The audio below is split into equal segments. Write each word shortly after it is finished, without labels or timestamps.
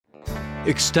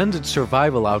Extended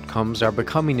survival outcomes are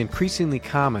becoming increasingly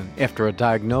common after a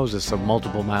diagnosis of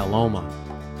multiple myeloma.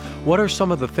 What are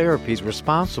some of the therapies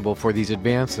responsible for these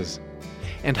advances?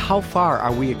 And how far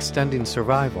are we extending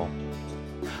survival?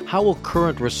 How will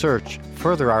current research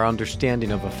further our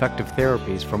understanding of effective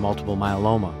therapies for multiple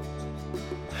myeloma?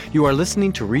 You are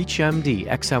listening to ReachMD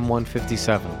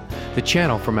XM157, the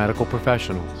channel for medical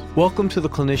professionals. Welcome to the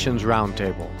Clinicians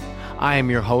Roundtable. I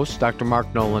am your host, Dr.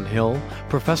 Mark Nolan Hill,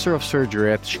 professor of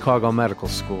surgery at the Chicago Medical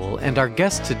School, and our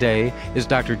guest today is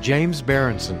Dr. James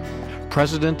Berenson,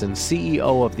 president and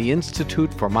CEO of the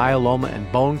Institute for Myeloma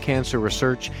and Bone Cancer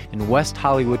Research in West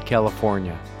Hollywood,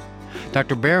 California.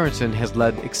 Dr. Berenson has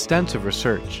led extensive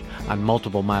research on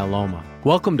multiple myeloma.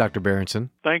 Welcome, Dr.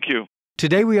 Berenson. Thank you.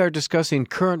 Today we are discussing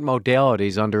current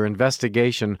modalities under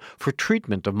investigation for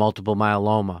treatment of multiple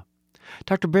myeloma.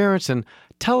 Dr. Berenson,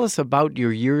 tell us about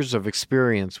your years of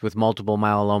experience with multiple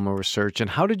myeloma research and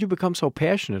how did you become so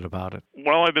passionate about it?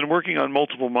 Well, I've been working on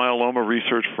multiple myeloma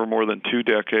research for more than 2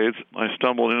 decades. I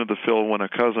stumbled into the field when a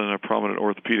cousin, a prominent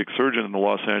orthopedic surgeon in the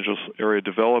Los Angeles area,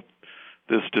 developed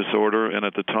this disorder, and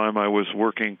at the time I was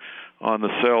working on the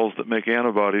cells that make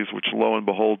antibodies, which lo and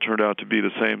behold turned out to be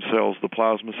the same cells, the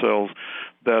plasma cells,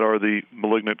 that are the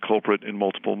malignant culprit in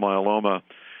multiple myeloma.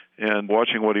 And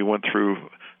watching what he went through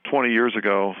 20 years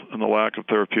ago and the lack of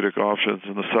therapeutic options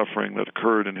and the suffering that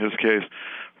occurred in his case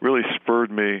really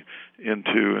spurred me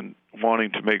into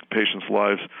wanting to make patients'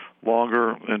 lives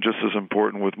longer and, just as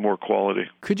important, with more quality.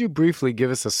 Could you briefly give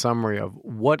us a summary of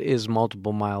what is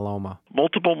multiple myeloma?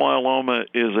 Multiple myeloma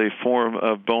is a form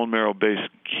of bone marrow-based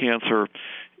cancer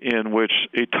in which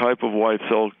a type of white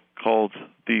cell called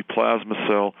the plasma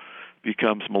cell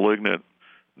becomes malignant.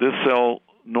 This cell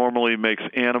normally makes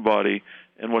antibody,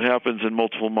 and what happens in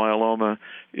multiple myeloma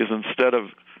is instead of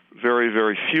very,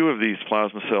 very few of these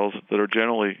plasma cells that are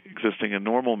generally existing in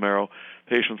normal marrow,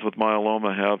 patients with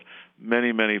myeloma have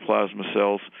many, many plasma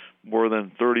cells. More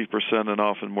than 30% and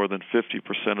often more than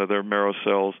 50% of their marrow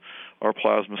cells are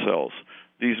plasma cells.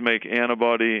 These make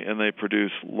antibody and they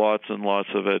produce lots and lots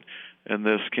of it, and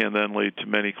this can then lead to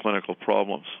many clinical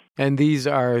problems. And these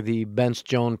are the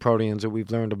Bence-Jones proteins that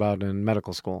we've learned about in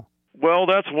medical school. Well,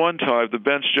 that's one type. The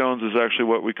Bence-Jones is actually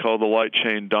what we call the light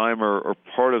chain dimer, or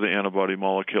part of the antibody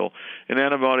molecule. An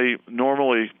antibody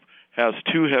normally has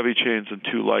 2 heavy chains and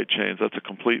 2 light chains. That's a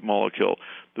complete molecule.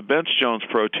 The Bence-Jones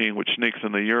protein, which sneaks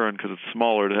in the urine because it's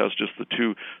smaller, it has just the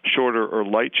 2 shorter or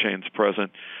light chains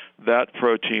present. That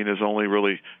protein is only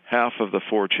really half of the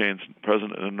 4 chains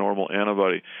present in a normal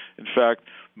antibody. In fact,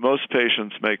 most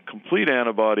patients make complete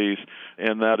antibodies,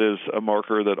 and that is a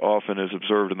marker that often is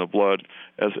observed in the blood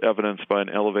as evidenced by an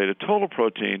elevated total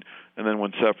protein, and then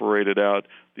when separated out,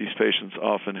 these patients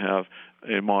often have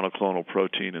a monoclonal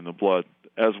protein in the blood.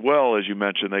 As well, as you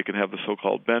mentioned, they can have the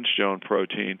so-called Bence-Jones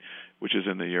protein, which is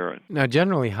in the urine. Now,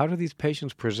 generally, how do these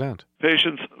patients present?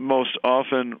 Patients most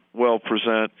often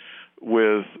present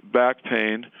with back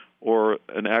pain or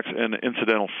an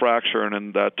incidental fracture, and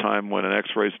in that time when an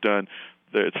X-ray is done,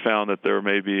 it's found that there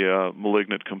may be a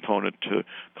malignant component to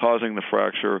causing the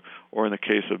fracture, or in the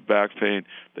case of back pain,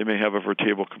 they may have a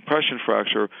vertebral compression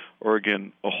fracture, or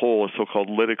again, a hole, a so-called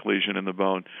lytic lesion in the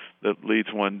bone that leads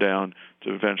one down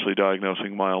to eventually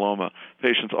diagnosing myeloma.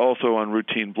 Patients also on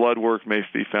routine blood work may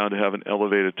be found to have an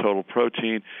elevated total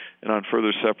protein, and on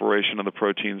further separation of the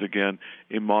proteins, again,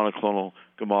 a monoclonal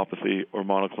gammopathy or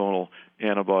monoclonal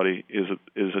antibody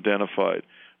is identified.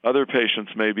 Other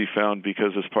patients may be found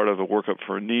because as part of a workup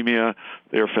for anemia,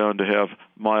 they are found to have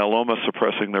myeloma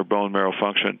suppressing their bone marrow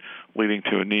function, leading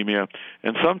to anemia.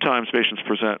 And sometimes patients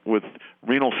present with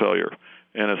renal failure,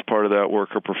 and as part of that work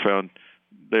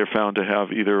they are found to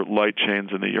have either light chains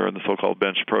in the urine, the so-called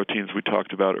bench proteins we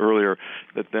talked about earlier,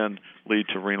 that then lead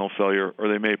to renal failure, or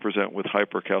they may present with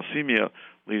hypercalcemia,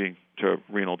 leading to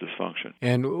renal dysfunction.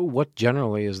 And what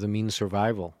generally is the mean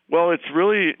survival? Well, it's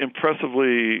really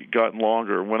impressively gotten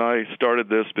longer. When I started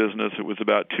this business, it was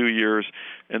about 2 years,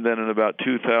 and then in about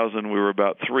 2000, we were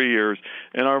about 3 years.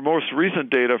 And our most recent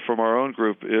data from our own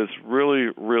group is really,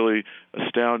 really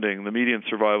astounding. The median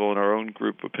survival in our own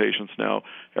group of patients now,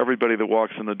 everybody that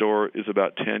walks in the door, is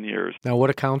about 10 years. Now, what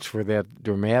accounts for that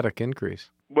dramatic increase?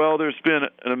 Well, there's been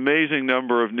an amazing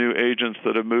number of new agents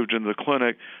that have moved into the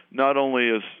clinic, not only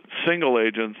as single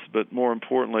agents, but more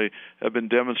importantly, have been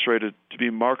demonstrated to be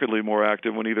markedly more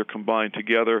active when either combined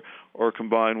together or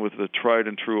combined with the tried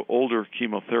and true older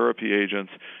chemotherapy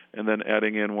agents, and then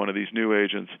adding in one of these new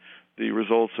agents. The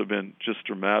results have been just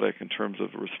dramatic in terms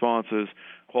of responses,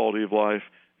 quality of life,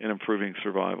 in improving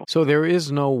survival. So there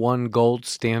is no one gold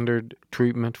standard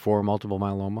treatment for multiple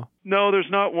myeloma? No, there's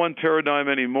not one paradigm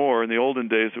anymore. In the olden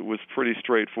days, it was pretty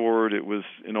straightforward. It was,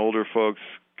 in older folks,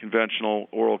 conventional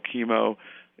oral chemo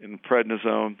and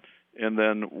prednisone, and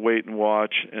then wait and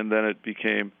watch, and then it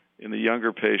became, in the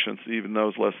younger patients, even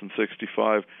those less than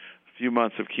 65, a few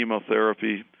months of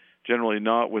chemotherapy, generally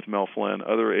not with melphalan,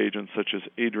 other agents such as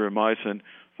adriamycin,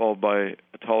 followed by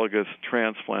autologous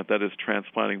transplant, that is,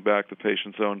 transplanting back the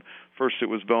patient's own. First it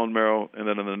was bone marrow, and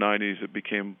then in the 90s it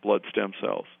became blood stem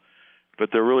cells. But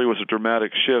there really was a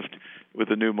dramatic shift with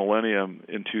the new millennium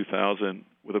in 2000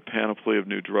 with a panoply of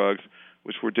new drugs,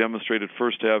 which were demonstrated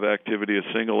first to have activity as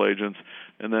single agents,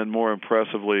 and then more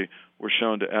impressively were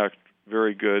shown to act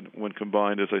very good when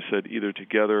combined, as I said, either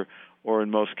together or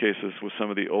in most cases with some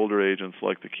of the older agents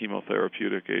like the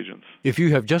chemotherapeutic agents. If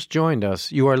you have just joined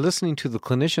us, you are listening to the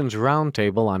Clinicians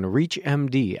Roundtable on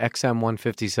ReachMD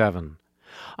XM157.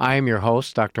 I am your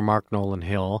host, Dr. Mark Nolan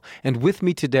Hill, and with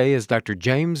me today is Dr.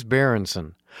 James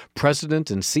Berenson,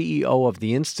 President and CEO of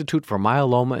the Institute for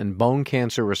Myeloma and Bone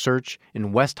Cancer Research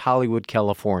in West Hollywood,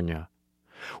 California.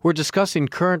 We're discussing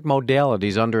current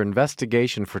modalities under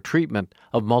investigation for treatment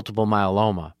of multiple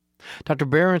myeloma. Dr.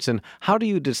 Berenson, how do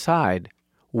you decide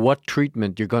what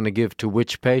treatment you're going to give to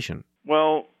which patient?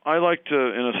 Well, I like to,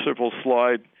 in a simple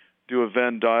slide, do a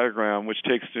Venn diagram which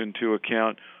takes into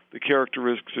account the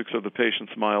characteristics of the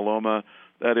patient's myeloma.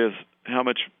 That is, how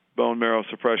much bone marrow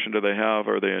suppression do they have?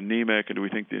 Are they anemic? And do we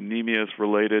think the anemia is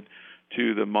related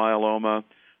to the myeloma?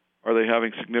 Are they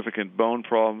having significant bone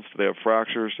problems? Do they have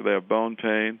fractures? Do they have bone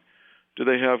pain? Do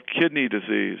they have kidney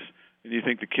disease? And you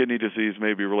think the kidney disease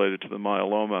may be related to the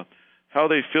myeloma. How are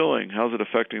they feeling? How's it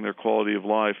affecting their quality of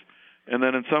life? And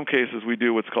then in some cases we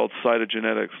do what's called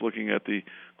cytogenetics, looking at the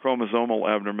chromosomal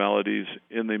abnormalities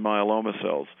in the myeloma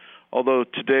cells. Although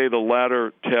today the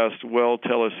latter tests will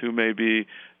tell us who may be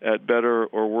at better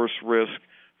or worse risk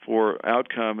for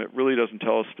outcome, it really doesn't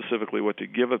tell us specifically what to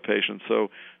give a patient. So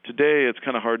today it's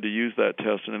kind of hard to use that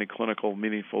test in any clinical,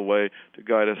 meaningful way to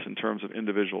guide us in terms of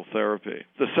individual therapy.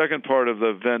 The second part of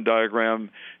the Venn diagram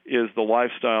is the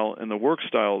lifestyle and the work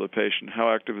style of the patient.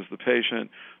 How active is the patient?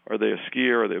 Are they a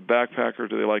skier? Are they a backpacker?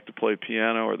 Do they like to play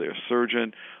piano? Are they a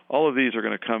surgeon? All of these are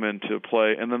going to come into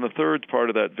play. And then the third part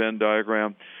of that Venn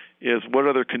diagram is what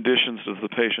other conditions does the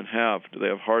patient have? Do they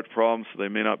have heart problems? So they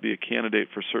may not be a candidate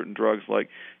for certain drugs like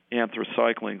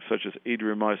anthracycline, such as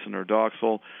adriamycin or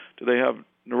Doxil. Do they have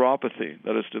neuropathy?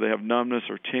 That is, do they have numbness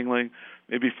or tingling?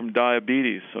 Maybe from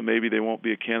diabetes, so maybe they won't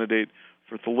be a candidate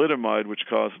for thalidomide, which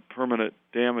causes permanent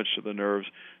damage to the nerves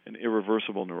and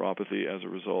irreversible neuropathy as a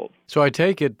result. So I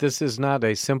take it this is not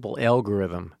a simple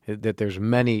algorithm, that there's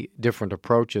many different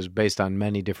approaches based on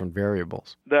many different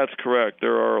variables. That's correct.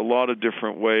 There are a lot of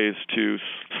different ways to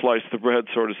slice the bread,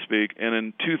 so to speak. And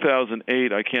in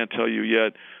 2008, I can't tell you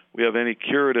yet we have any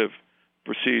curative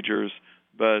procedures,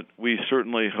 but we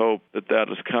certainly hope that that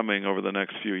is coming over the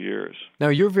next few years. Now,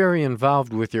 you're very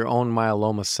involved with your own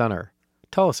myeloma center.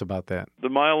 Tell us about that. The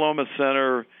Myeloma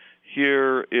Center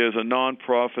here is a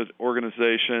nonprofit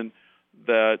organization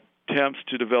that attempts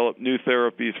to develop new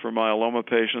therapies for myeloma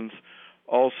patients,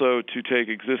 also to take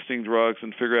existing drugs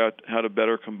and figure out how to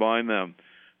better combine them.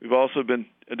 We've also been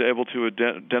able to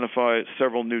identify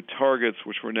several new targets,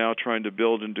 which we're now trying to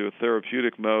build into a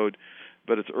therapeutic mode,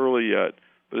 but it's early yet.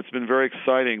 But it's been very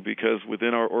exciting because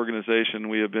within our organization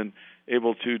we have been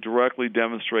able to directly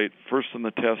demonstrate, first in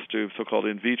the test tube, so-called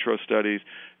in vitro studies,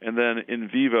 and then in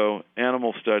vivo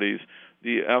animal studies,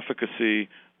 the efficacy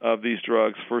of these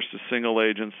drugs, first as single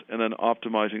agents and then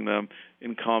optimizing them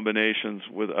in combinations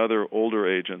with other older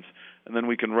agents. And then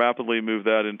we can rapidly move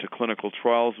that into clinical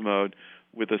trials mode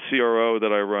with a CRO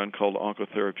that I run called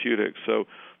Oncotherapeutics. So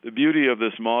the beauty of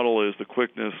this model is the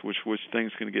quickness which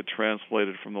things can get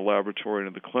translated from the laboratory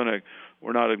into the clinic.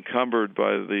 We're not encumbered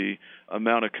by the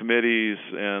amount of committees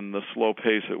and the slow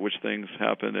pace at which things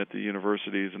happen at the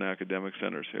universities and academic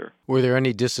centers here. Were there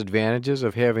any disadvantages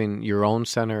of having your own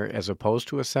center as opposed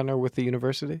to a center with the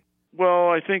university? Well,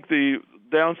 I think the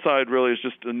downside really is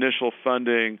just initial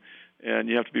funding, and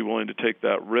you have to be willing to take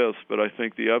that risk. But I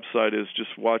think the upside is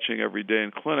just watching every day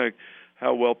in clinic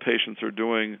how well patients are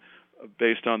doing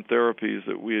based on therapies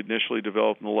that we initially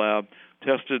developed in the lab,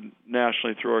 tested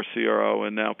nationally through our CRO,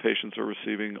 and now patients are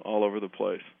receiving all over the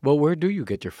place. Well, where do you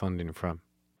get your funding from?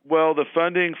 Well, the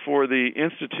funding for the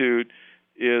Institute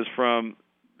is from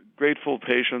grateful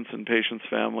patients and patients'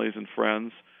 families and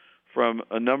friends, from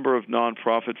a number of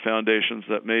nonprofit foundations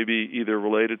that may be either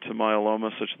related to myeloma,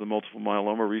 such as the Multiple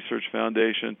Myeloma Research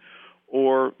Foundation,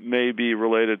 or may be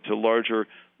related to larger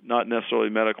not necessarily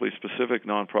medically specific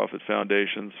nonprofit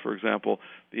foundations, for example,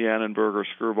 the Annenberger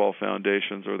Skirball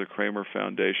Foundations or the Kramer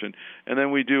Foundation. And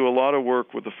then we do a lot of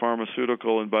work with the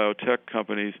pharmaceutical and biotech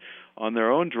companies on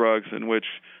their own drugs in which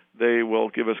they will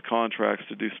give us contracts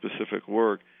to do specific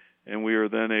work. And we are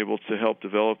then able to help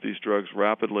develop these drugs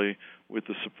rapidly with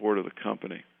the support of the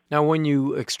company. Now, when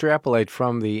you extrapolate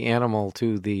from the animal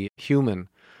to the human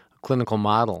clinical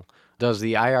model, does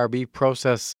the IRB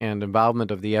process and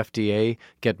involvement of the FDA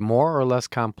get more or less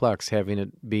complex having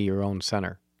it be your own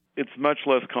center? It's much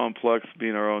less complex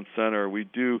being our own center. We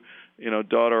do,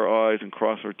 dot our I's and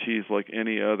cross our T's like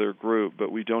any other group,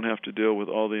 but we don't have to deal with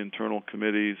all the internal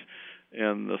committees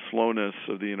and the slowness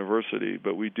of the university.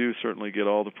 But we do certainly get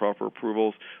all the proper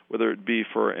approvals, whether it be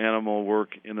for animal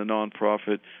work in the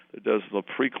nonprofit that does the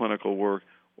preclinical work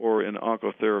or in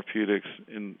oncotherapeutics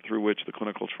through which the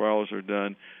clinical trials are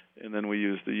done. And then we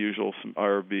use the usual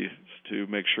IRBs to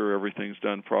make sure everything's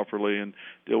done properly and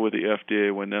deal with the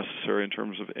FDA when necessary in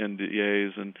terms of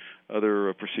NDAs and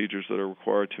other procedures that are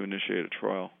required to initiate a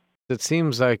trial. It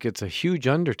seems like it's a huge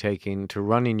undertaking to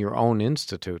running your own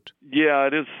institute. Yeah,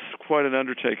 it is quite an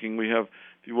undertaking. We have,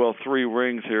 if you will, three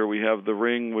rings here. We have the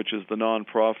ring, which is the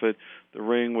nonprofit, the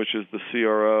ring, which is the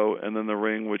CRO, and then the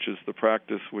ring, which is the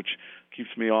practice, which keeps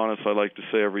me honest, I like to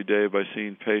say, every day by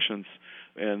seeing patients.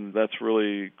 And that's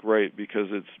really great because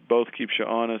it's both keeps you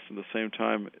honest and at the same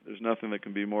time there's nothing that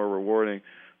can be more rewarding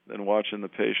than watching the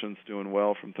patients doing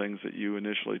well from things that you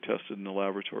initially tested in a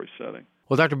laboratory setting.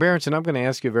 Well, Dr. Berenson, I'm going to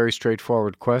ask you a very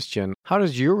straightforward question. How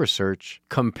does your research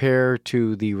compare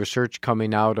to the research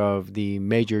coming out of the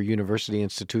major university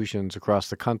institutions across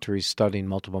the country studying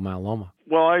multiple myeloma?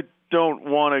 Well, I don't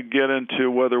want to get into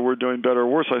whether we're doing better or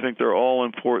worse. I think they're all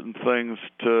important things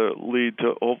to lead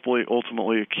to hopefully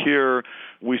ultimately a cure.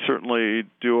 We certainly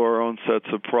do our own sets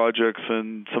of projects,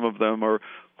 and some of them are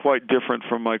quite different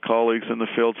from my colleagues in the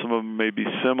field. Some of them may be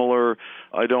similar.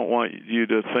 I don't want you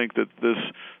to think that this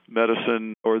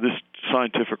medicine or this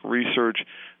scientific research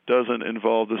doesn't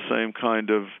involve the same kind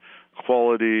of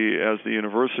quality as the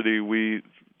university. We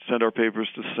send our papers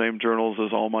to the same journals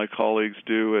as all my colleagues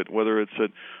do, whether it's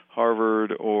at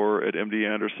Harvard or at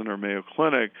MD Anderson or Mayo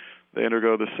Clinic. They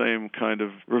undergo the same kind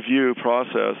of review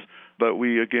process, but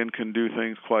we, again, can do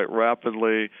things quite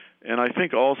rapidly. And I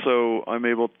think also I'm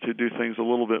able to do things a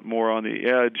little bit more on the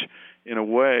edge in a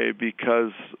way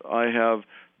because I have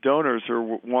donors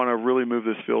who want to really move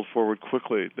this field forward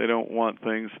quickly. They don't want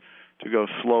things to go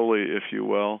slowly, if you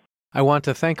will. I want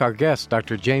to thank our guest,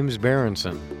 Dr. James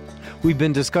Berenson. We've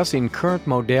been discussing current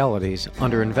modalities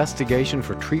under investigation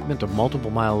for treatment of multiple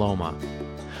myeloma.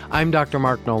 I'm Dr.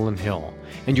 Mark Nolan Hill,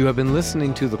 and you have been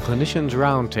listening to the Clinicians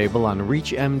Roundtable on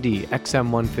ReachMD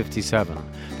XM157,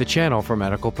 the channel for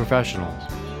medical professionals.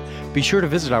 Be sure to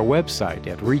visit our website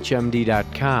at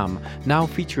reachmd.com, now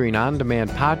featuring on-demand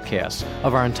podcasts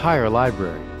of our entire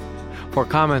library. For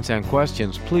comments and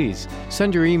questions, please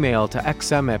send your email to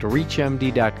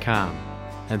xm@reachmd.com.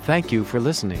 And thank you for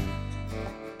listening.